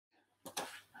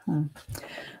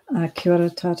Kia ora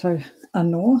tātou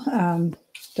anō.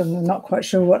 I'm not quite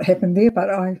sure what happened there, but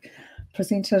I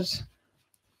presented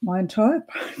my entire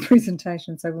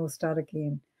presentation, so we'll start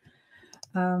again.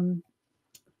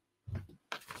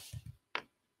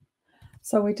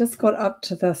 So we just got up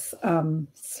to this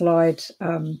slide,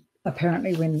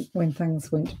 apparently when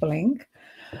things went blank.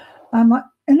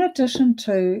 In addition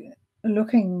to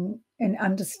looking and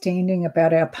understanding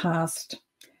about our past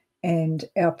and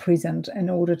our present in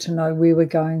order to know where we're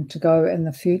going to go in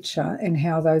the future and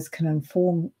how those can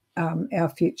inform our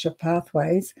future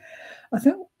pathways, I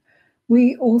think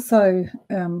we also,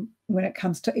 when it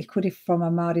comes to equity from a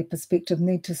Māori perspective,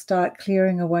 need to start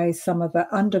clearing away some of the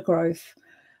undergrowth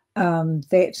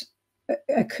that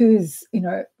occurs,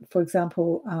 for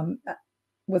example,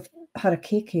 with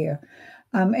harakeke.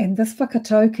 And this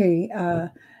whakatauki,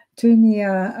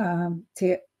 tūnia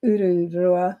te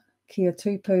ururua kia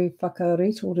tupu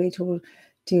whakarito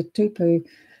te tupu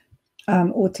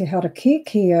o te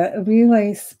harakeke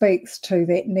really speaks to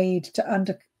that need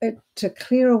to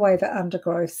clear away the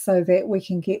undergrowth so that we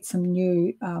can get some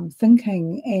new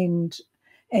thinking and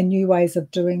new ways of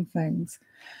doing things.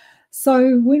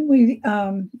 So when we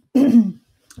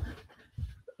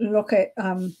look at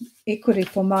equity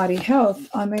for Maori Health,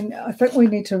 I think we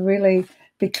need to really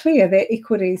be clear that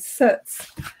equity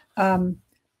sits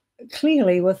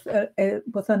clearly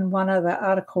within one of the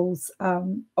articles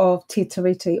of Te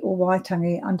Tiriti or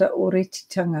Waitangi under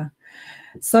Oretitanga.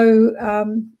 So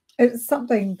it's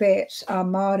something that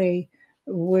Māori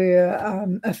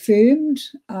were affirmed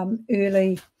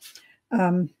early,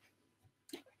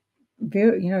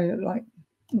 like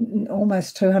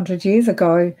almost 200 years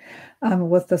ago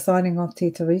with the signing of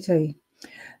Te Tiriti.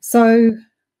 So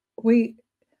we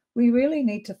really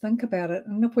need to think about it.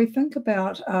 And if we think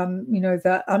about,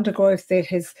 the undergrowth that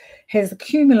has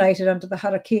accumulated under the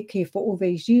harakeke for all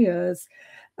these years,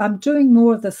 doing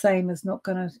more of the same is not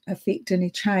going to affect any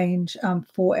change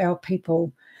for our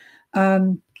people.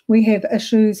 We have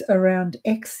issues around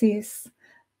access,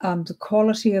 the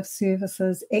quality of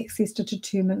services, access to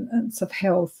determinants of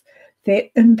health that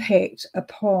impact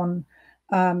upon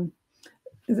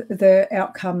the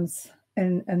outcomes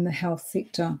in the health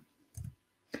sector.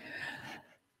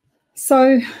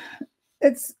 So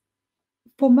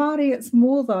for Māori, it's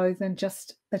more though than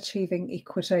just achieving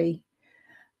equity.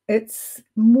 It's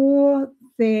more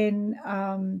than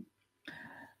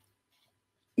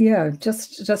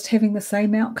just having the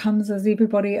same outcomes as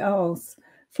everybody else.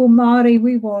 For Māori,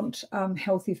 we want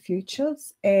healthy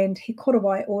futures, and he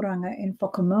korowai oranga and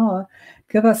whakamaua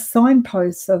give us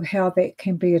signposts of how that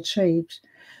can be achieved.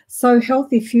 So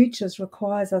healthy futures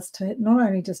requires us to not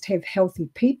only just have healthy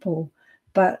people,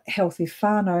 but healthy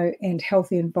whānau and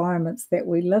healthy environments that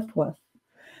we live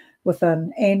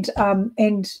within. And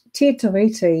Te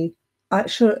Tiriti,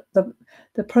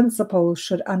 the principles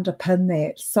should underpin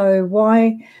that. So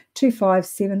why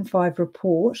 2575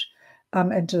 report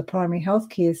into the primary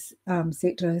healthcare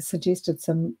sector has suggested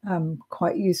some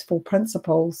quite useful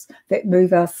principles that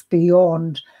move us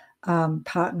beyond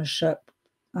partnership,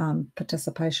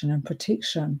 participation and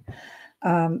protection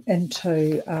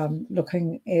into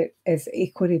looking at as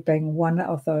equity being one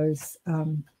of those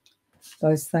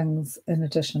things in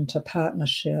addition to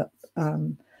partnership,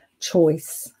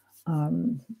 choice,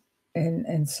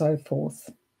 and so forth.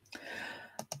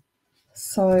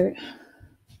 So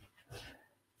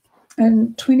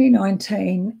in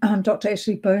 2019, Dr.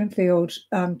 Ashley Bloomfield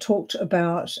talked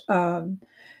about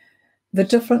the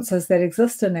differences that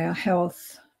exist in our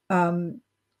health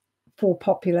for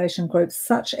population groups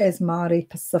such as Māori,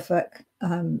 Pacific,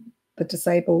 the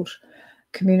disabled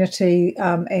community,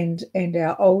 and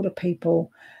our older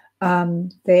people,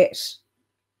 that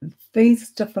these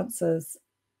differences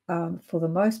for the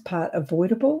most part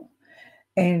avoidable,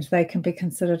 and they can be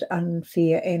considered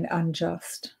unfair and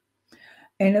unjust.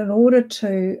 And in order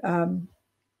to,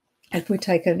 if we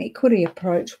take an equity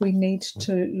approach, we need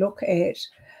to look at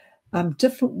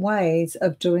different ways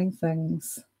of doing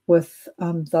things with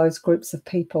those groups of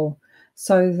people.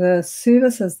 So the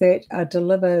services that are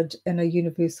delivered in a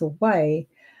universal way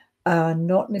are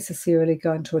not necessarily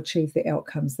going to achieve the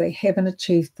outcomes. They haven't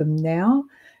achieved them now,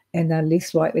 and they're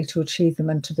less likely to achieve them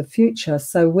into the future.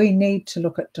 So we need to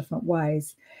look at different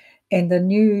ways. And the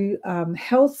new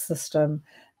health system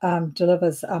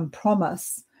delivers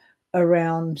promise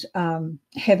around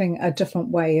having a different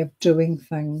way of doing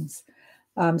things.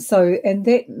 And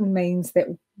that means that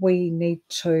we need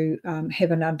to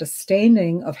have an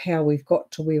understanding of how we've got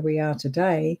to where we are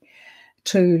today,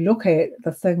 to look at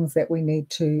the things that we need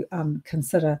to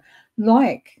consider,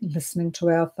 like listening to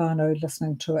our whānau,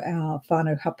 listening to our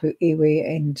whānau hapu iwi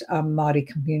and Māori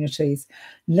communities,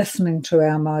 listening to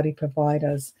our Māori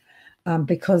providers,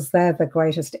 because they're the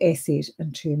greatest asset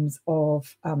in terms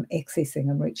of accessing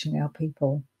and reaching our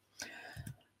people.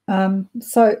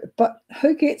 But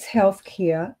who gets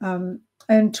healthcare?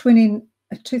 In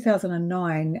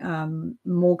 2009,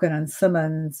 Morgan and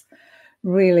Simmons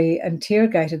really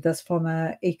interrogated this from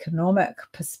an economic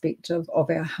perspective of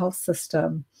our health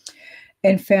system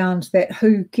and found that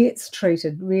who gets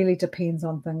treated really depends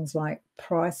on things like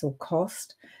price or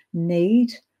cost,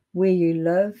 need, where you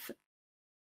live,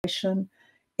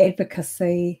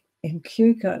 advocacy, and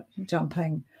queue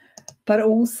jumping. But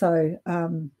also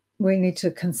we need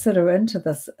to consider into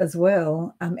this as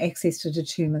well access to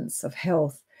determinants of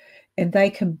health, and they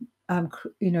can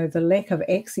the lack of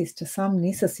access to some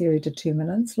necessary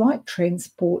determinants like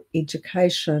transport,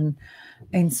 education,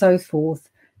 and so forth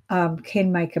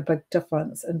can make a big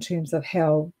difference in terms of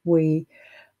how we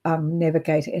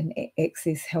navigate and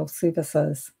access health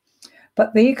services.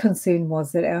 But their concern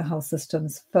was that our health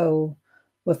systems fill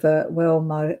with a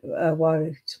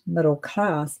wide middle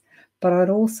class. But I'd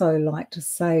also like to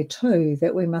say too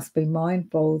that we must be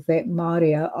mindful that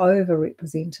Māori are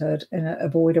overrepresented in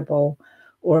avoidable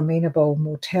or amenable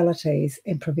mortalities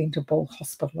and preventable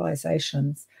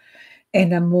hospitalisations,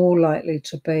 and are more likely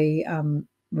to be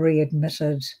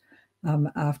readmitted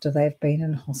after they've been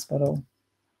in hospital.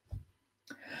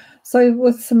 So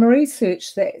with some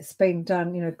research that's been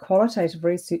done, qualitative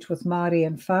research with Māori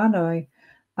and whānau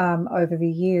over the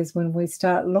years, when we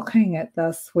start looking at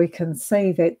this, we can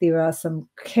see that there are some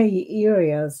key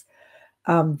areas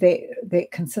that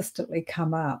consistently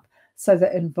come up. So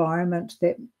the environment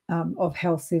that of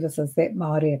health services that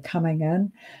Māori are coming in,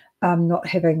 not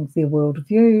having their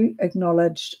worldview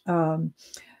acknowledged,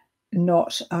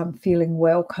 not feeling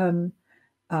welcome,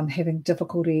 having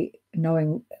difficulty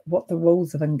knowing what the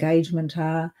rules of engagement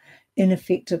are,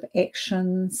 ineffective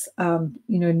actions,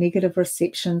 negative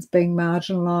receptions, being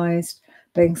marginalised,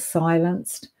 being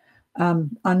silenced,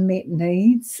 unmet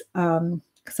needs.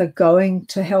 So going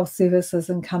to health services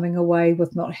and coming away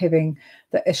with not having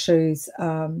the issues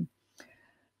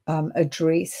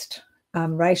addressed.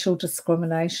 Racial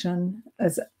discrimination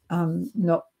is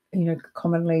not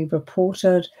commonly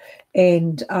reported,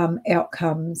 and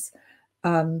outcomes.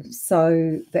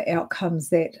 So the outcomes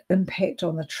that impact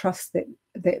on the trust that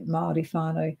Māori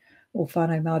whānau or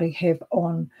whānau Māori have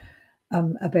on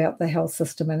about the health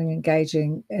system and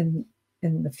engaging in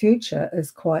the future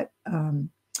is quite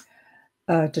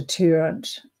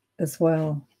deterrent as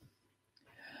well.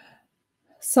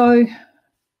 So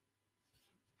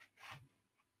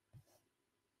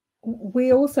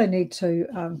we also need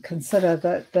to consider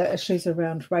the issues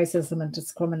around racism and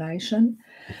discrimination.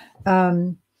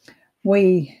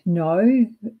 We know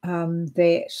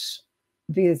that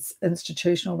there's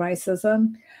institutional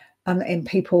racism, and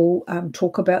people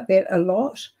talk about that a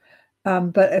lot.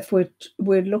 But if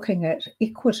we're looking at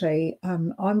equity,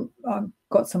 I've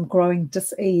got some growing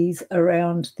dis-ease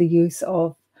around the use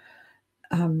of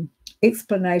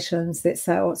explanations that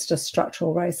say, oh, it's just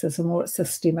structural racism or it's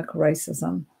systemic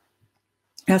racism.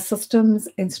 Our systems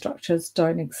and structures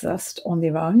don't exist on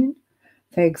their own.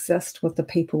 They exist with the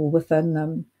people within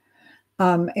them.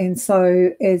 And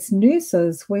so as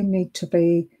nurses, we need to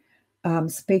be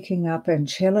speaking up and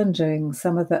challenging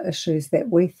some of the issues that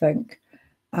we think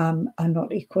are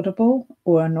not equitable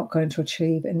or are not going to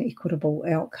achieve an equitable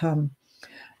outcome.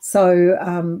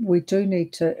 So we do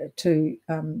need to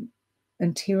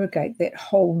interrogate that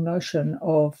whole notion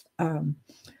of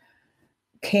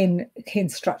can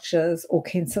structures or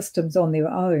can systems on their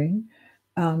own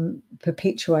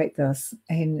perpetuate this?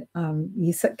 And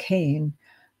yes, it can,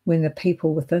 when the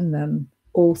people within them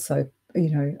also,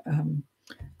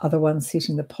 are the ones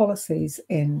setting the policies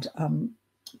and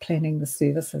planning the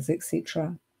services,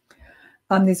 etc.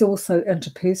 There's also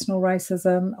interpersonal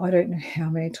racism. I don't know how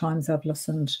many times I've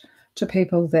listened to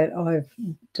people that I've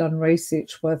done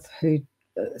research with who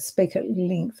speak at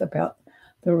length about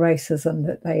the racism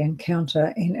that they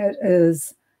encounter, and it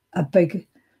is a big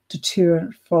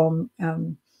deterrent from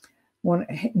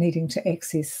needing to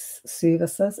access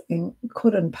services, and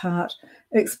could in part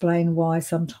explain why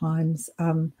sometimes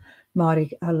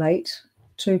Māori are late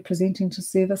to presenting to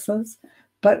services.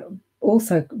 But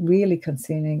also really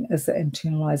concerning is the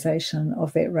internalisation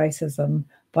of that racism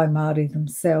by Māori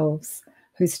themselves,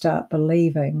 who start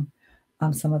believing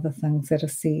some of the things that are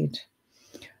said.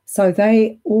 So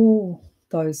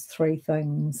those three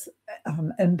things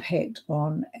impact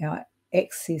on our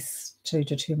access to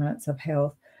determinants of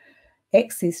health.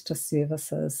 access to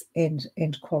services and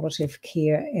quality of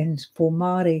care. And for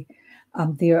Māori,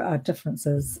 there are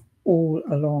differences all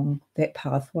along that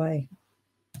pathway.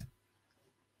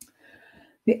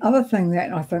 The other thing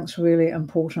that I think is really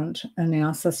important in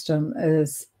our system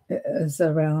is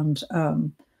around,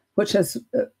 which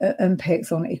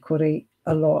impacts on equity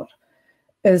a lot,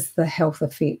 is the health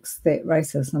effects that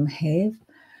racism have.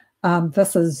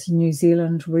 This is New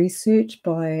Zealand research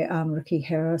by Ricky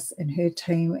Harris and her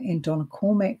team, and Donna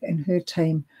Cormack and her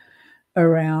team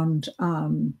around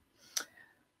the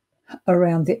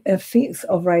effects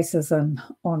of racism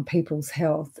on people's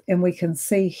health. And we can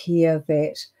see here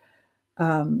that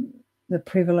the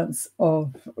prevalence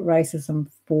of racism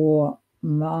for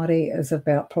Māori is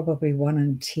about probably 1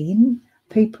 in 10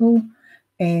 people,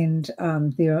 and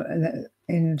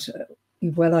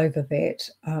well over that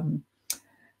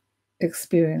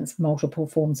experience multiple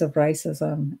forms of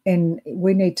racism. And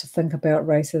we need to think about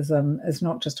racism as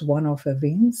not just one-off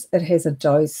events. It has a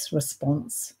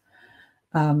dose-response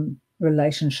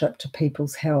relationship to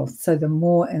people's health. So the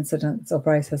more incidents of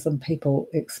racism people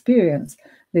experience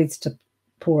leads to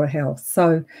poorer health.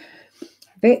 So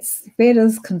that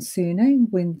is concerning,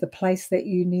 when the place that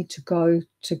you need to go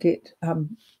to get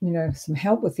some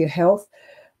help with your health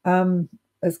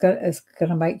is going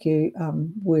to make you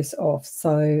worse off.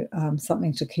 So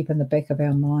something to keep in the back of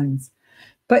our minds.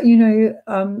 But you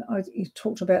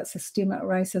talked about systemic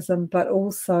racism, but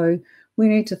also we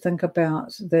need to think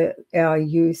about our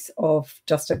use of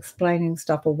just explaining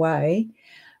stuff away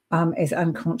as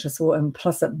unconscious or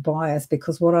implicit bias,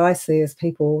 because what I see is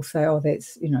people say, oh,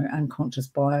 that's unconscious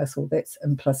bias, or that's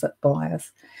implicit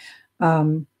bias,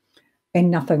 and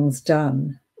nothing's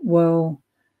done. Well,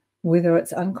 whether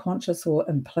it's unconscious or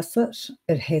implicit,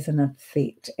 it has an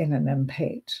effect and an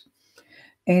impact.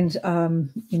 And I've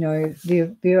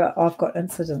got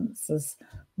incidences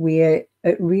where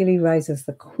it really raises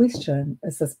the question: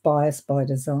 is this bias by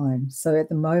design? So at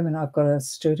the moment, I've got a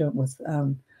student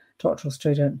doctoral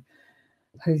student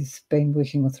who's been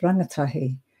working with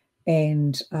rangatahi,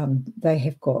 and they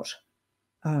have got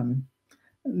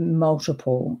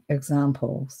multiple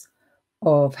examples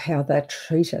of how they're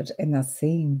treated, and they're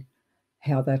seeing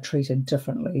how they're treated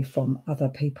differently from other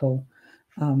people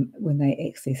when they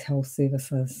access health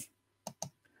services.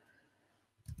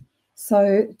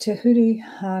 So Te Huri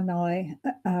Hānai,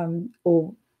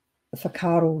 or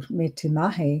Whakaaro me te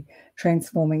mahi,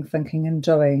 transforming thinking and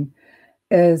doing,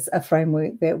 is a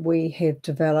framework that we have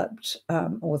developed,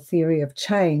 or theory of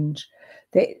change,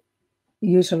 that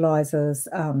utilises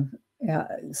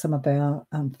some of our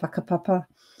whakapapa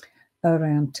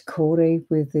around te kore,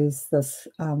 where there's this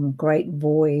great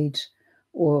void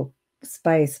or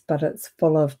space, but it's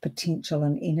full of potential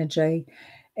and energy.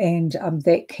 And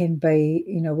that can be,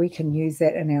 we can use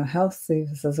that in our health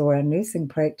services or our nursing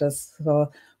practice for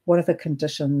what are the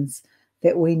conditions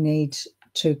that we need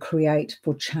to create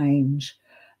for change,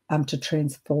 to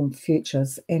transform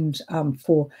futures, and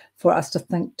for us to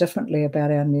think differently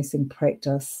about our nursing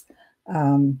practice,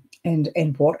 and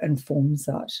what informs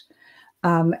it.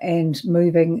 And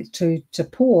moving to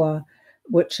Taupua,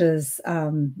 which is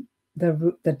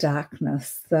the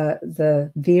darkness,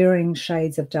 the varying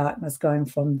shades of darkness, going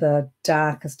from the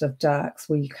darkest of darks,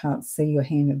 where you can't see your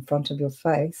hand in front of your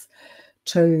face,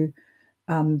 to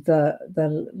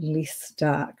the less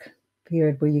dark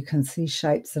period where you can see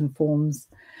shapes and forms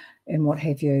and what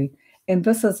have you. And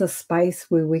this is a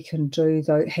space where we can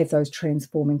have those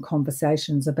transforming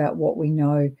conversations about what we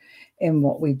know and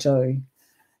what we do.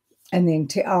 And then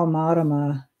Te Ao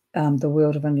Marama, the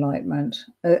world of enlightenment,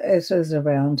 it is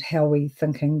around how we're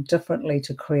thinking differently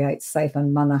to create safe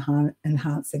and mana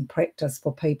enhancing practice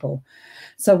for people.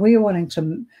 So we're wanting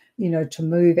to, to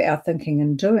move our thinking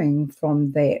and doing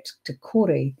from that te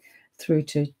kore through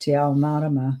to Te Ao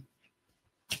Marama.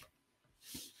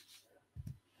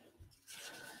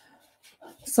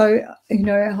 So,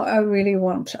 I really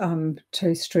want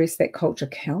to stress that culture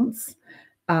counts.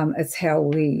 It's how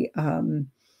we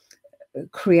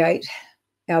create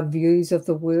our views of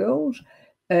the world.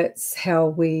 It's how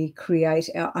we create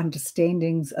our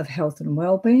understandings of health and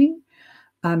well-being.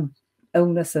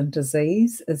 Illness and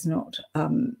disease is not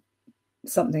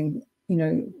something,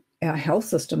 our health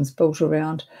system's built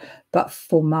around, but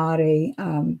for Māori,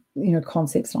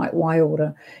 concepts like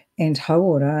Waiora and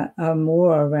Hauora are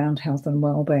more around health and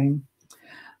well-being.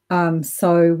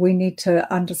 So we need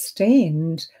to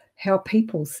understand how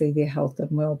people see their health and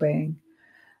well-being.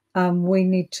 We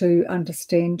need to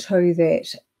understand too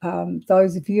that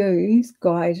those views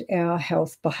guide our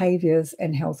health behaviours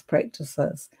and health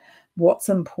practices, what's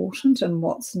important and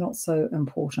what's not so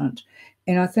important.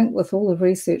 And I think with all the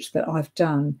research that I've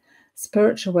done,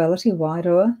 Spirituality,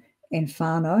 Waiora, and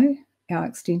whānau, our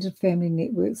extended family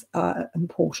networks, are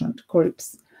important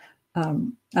groups, are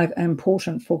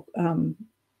important for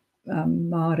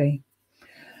Māori.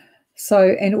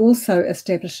 So, and also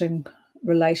establishing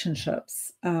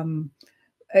relationships.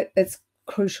 It's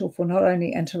crucial for not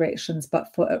only interactions,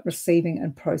 but for receiving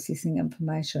and processing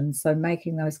information. So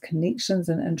making those connections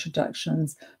and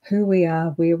introductions, who we are,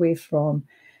 where we're from,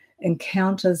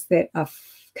 encounters that are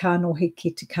kanohi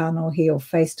ki te kanohi, or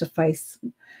face-to-face,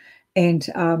 and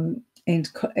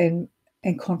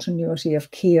continuity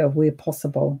of care where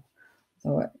possible.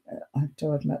 So I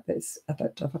do admit that's a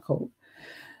bit difficult.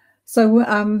 So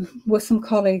with some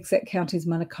colleagues at Counties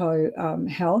Manukau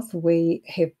Health, we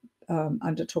have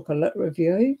undertook a lit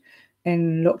review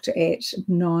and looked at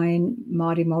 9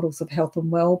 Māori models of health and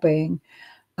wellbeing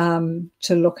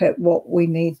to look at what we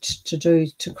need to do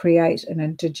to create an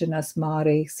Indigenous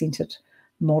Māori-centred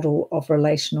model of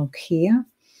relational care.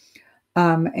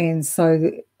 And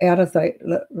so out of that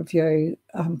lit review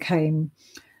came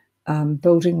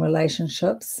building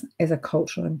relationships as a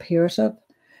cultural imperative.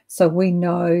 So we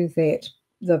know that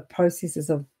the processes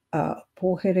of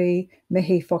pōhiri,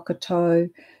 mihi whakatau,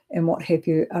 and what have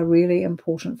you are really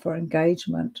important for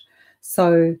engagement.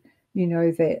 So, you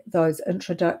know, that those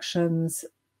introductions,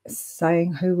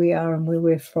 saying who we are and where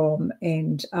we're from,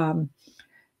 and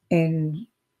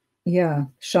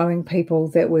showing people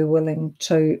that we're willing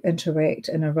to interact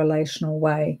in a relational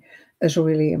way is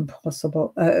really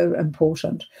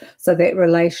important. So that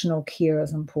relational care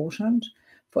is important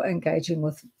for engaging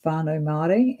with whānau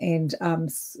Māori, and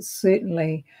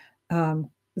certainly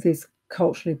there's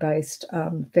culturally based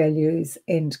values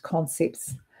and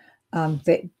concepts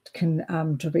that can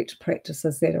direct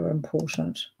practices that are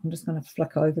important. I'm just going to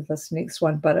flick over this next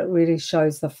one, but it really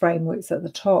shows the frameworks at the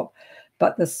top,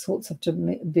 but the sorts of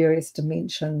various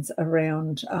dimensions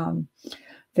around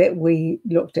that we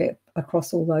looked at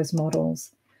across all those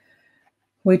models.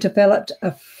 We developed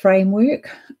a framework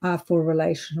for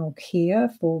relational care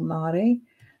for Māori.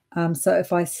 So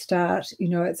if I start, you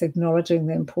know, it's acknowledging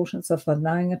the importance of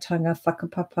whanaungatanga,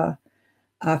 whakapapa,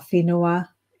 our whenua,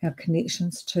 our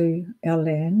connections to our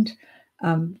land,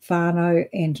 whānau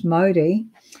and Māori,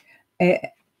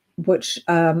 which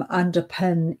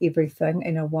underpin everything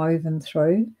and are woven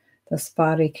through this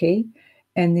whāriki,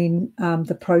 and then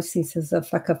the processes of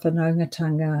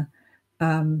whakawhanaungatanga,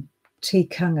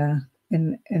 tikanga,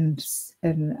 in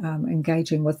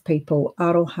engaging with people,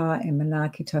 aroha and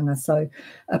manaakitanga, so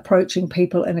approaching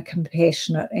people in a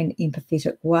compassionate and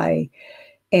empathetic way,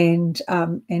 and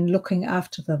looking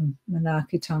after them,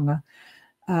 manaakitanga,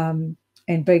 and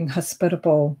being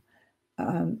hospitable,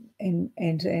 and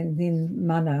then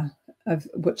mana,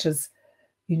 which is,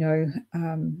 you know,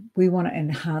 we want to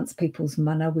enhance people's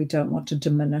mana. We don't want to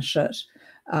diminish it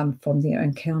from their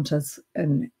encounters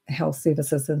in health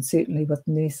services, and certainly with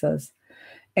nurses.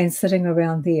 And sitting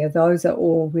around there, those are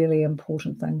all really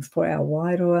important things for our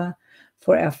wairoa,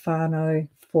 for our whānau,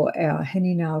 for our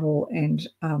hininaro,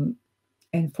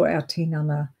 and for our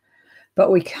tinana.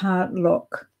 But we can't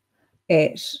look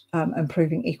at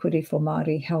improving equity for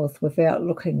Māori health without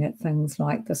looking at things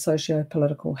like the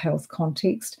socio-political health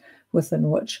context within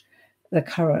which the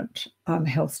current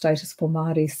health status for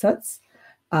Māori sits,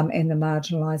 and the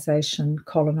marginalisation,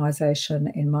 colonisation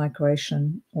and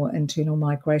migration, or internal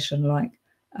migration, like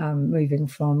moving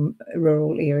from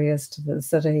rural areas to the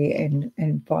city,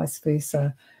 and vice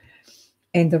versa,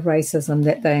 and the racism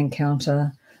that they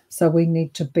encounter. So we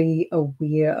need to be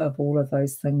aware of all of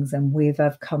those things and where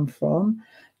they've come from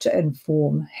to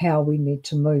inform how we need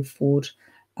to move forward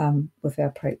with our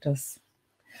practice.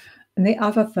 And the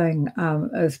other thing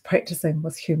is practicing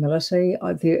with humility.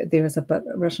 There is a bit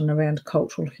written around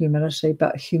cultural humility,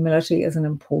 but humility is an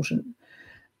important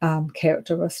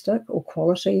characteristic or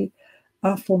quality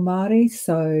for Māori.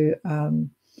 So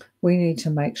we need to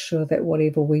make sure that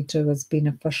whatever we do is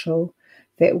beneficial,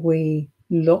 that we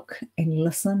look and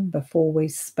listen before we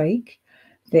speak,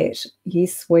 that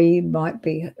yes, we might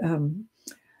be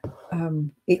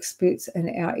experts in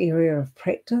our area of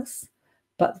practice,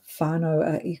 but whānau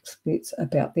are experts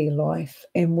about their life,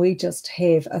 and we just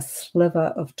have a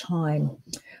sliver of time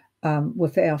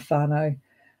with our whānau,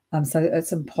 so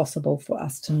it's impossible for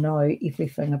us to know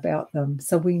everything about them.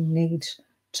 So we need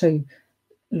to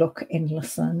look and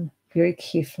listen very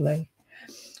carefully,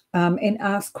 and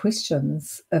ask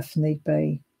questions if need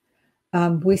be.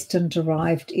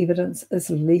 Western-derived evidence is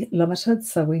limited,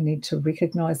 so we need to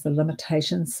recognise the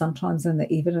limitations sometimes in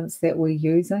the evidence that we're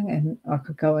using, and I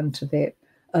could go into that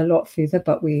a lot further,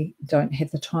 but we don't have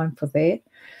the time for that.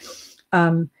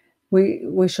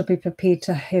 we should be prepared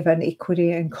to have an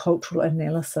equity and cultural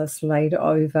analysis laid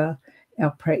over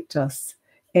our practice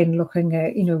and looking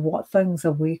at, you know, what things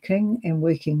are working and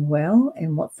working well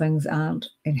and what things aren't,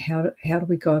 and how do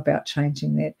we go about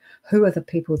changing that? Who are the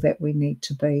people that we need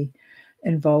to be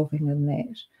involving in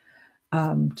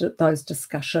that, those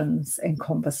discussions and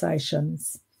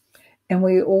conversations? And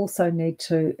we also need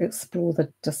to explore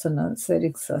the dissonance that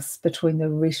exists between the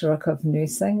rhetoric of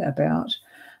nursing about,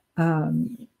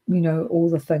 you know, all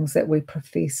the things that we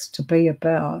profess to be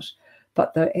about,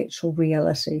 but the actual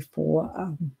reality for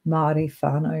Māori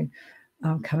whānau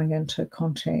coming into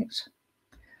contact.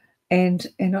 And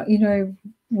you know,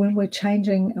 when we're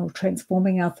changing or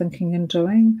transforming our thinking and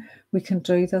doing, we can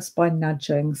do this by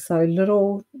nudging. So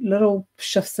little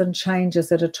shifts and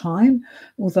changes at a time.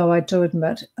 Although I do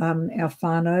admit our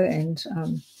whānau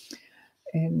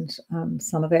and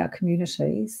some of our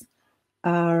communities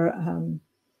are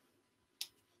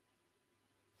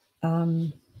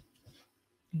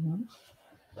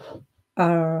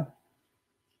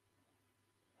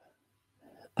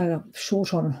are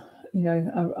short on, you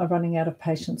know, are running out of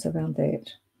patience around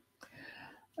that.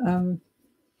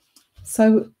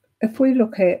 So if we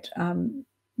look at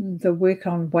the work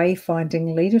on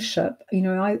wayfinding leadership, you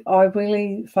know, I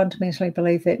really fundamentally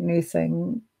believe that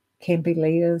nursing can be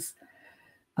leaders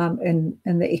in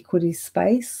the equity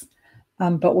space,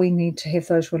 but we need to have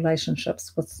those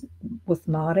relationships with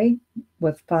Māori,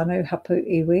 with whānau, hapu,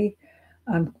 iwi,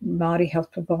 Maori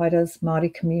health providers,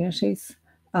 Māori communities,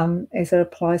 as it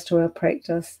applies to our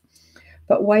practice.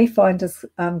 But wayfinders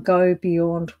go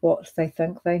beyond what they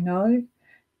think they know,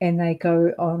 and they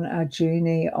go on a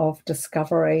journey of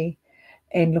discovery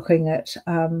and looking at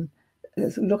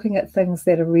things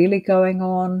that are really going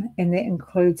on, and that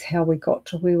includes how we got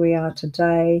to where we are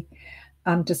today,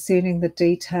 discerning the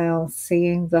detail,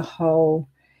 seeing the whole,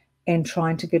 and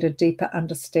trying to get a deeper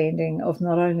understanding of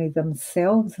not only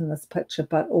themselves in this picture,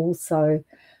 but also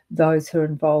those who are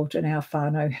involved in our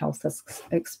whānau health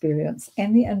experience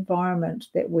and the environment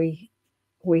that we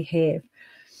have.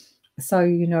 So,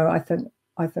 you know, I think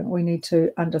we need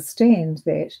to understand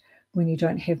that when you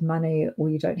don't have money or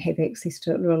you don't have access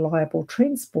to reliable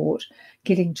transport,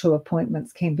 getting to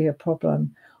appointments can be a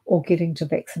problem, or getting to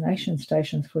vaccination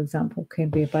stations, for example, can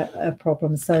be a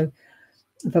problem. So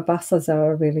the buses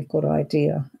are a really good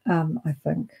idea, I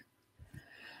think.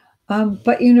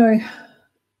 But, you know,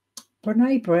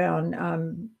 Brene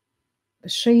Brown,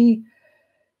 she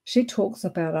talks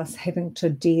about us having to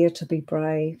dare to be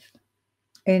brave,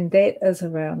 and that is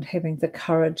around having the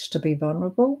courage to be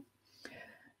vulnerable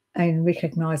and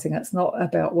recognising it's not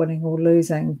about winning or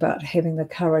losing, but having the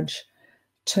courage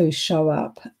to show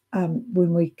up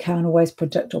when we can't always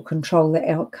predict or control the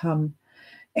outcome.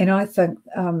 And I think,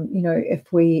 you know,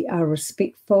 if we are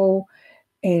respectful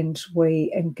and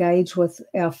we engage with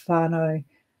our whānau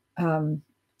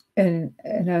in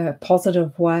a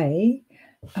positive way,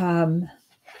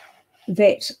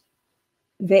 that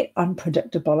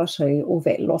unpredictability or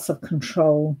that loss of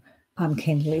control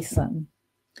can lessen.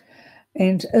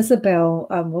 And Isabel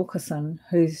Wilkerson,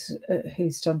 who's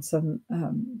done some,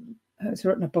 who's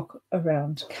written a book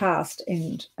around caste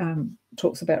and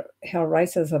talks about how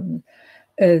racism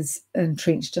is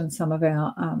entrenched in some of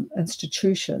our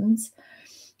institutions,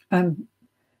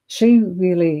 she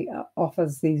really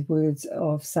offers these words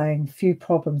of saying few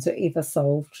problems are ever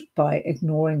solved by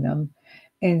ignoring them.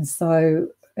 And so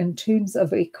in terms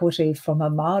of equity from a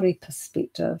Māori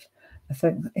perspective, I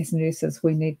think as nurses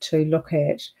we need to look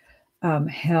at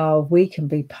how we can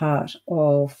be part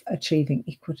of achieving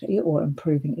equity or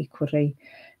improving equity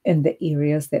in the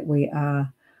areas that we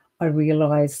are. I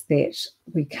realise that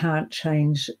we can't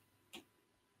change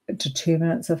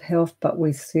determinants of health, but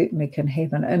we certainly can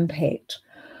have an impact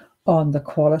on the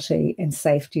quality and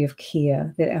safety of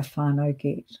care that our whānau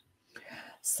get.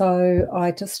 So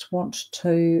I just want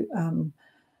to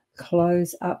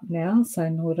close up now. So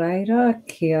nō reira,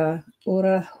 kia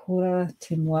ora hura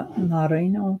te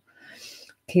marino,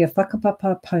 kia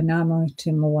whakapapa paunamo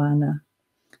te moana.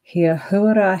 Kia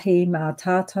huarahi mā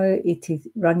tātou i te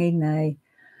rangi nei,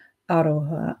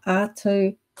 aroha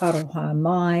atu, aroha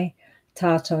mai,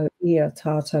 tātou ia,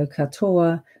 tātou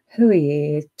katoa, hui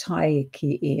e, tai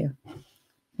ki e.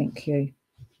 Thank you.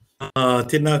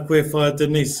 Tēnā koe whaia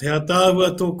Denise. Hea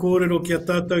tāua tō kōrero kia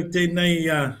tātou tēnei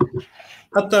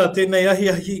ata, tēnei ahi.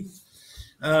 He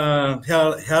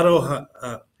aroha,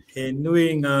 he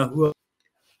nui ngā hua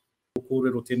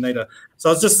kōrero tēnei ra. So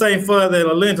I was just saying, whaia, that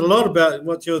I learned a lot about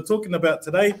what you're talking about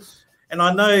today. And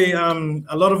I know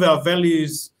a lot of our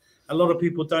values, a lot of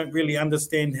people don't really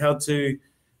understand how to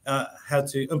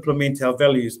implement our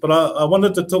values. But I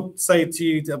wanted to say to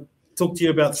you talk to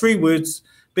you about 3 words,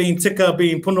 being tika,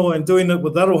 being puno, and doing it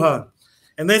with aroha.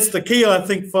 And that's the key, I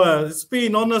think, for it's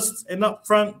being honest and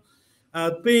upfront,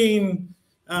 being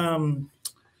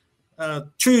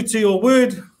true to your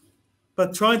word,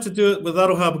 but trying to do it with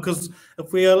aroha, because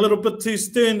if we are a little bit too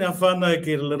stern, our whānau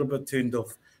get a little bit turned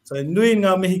off. So nui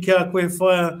ngā mihi ki a koe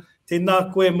whaia,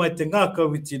 tēnā koe mai te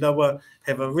ngākau iti rawa.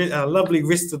 Have a lovely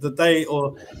rest of the day,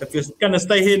 or if you're going to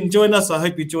stay here and join us, I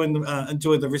hope you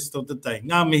enjoy the rest of the day.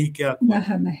 Ngā mihi ki a koe.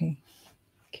 Ngā mihi.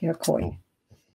 Kia koe.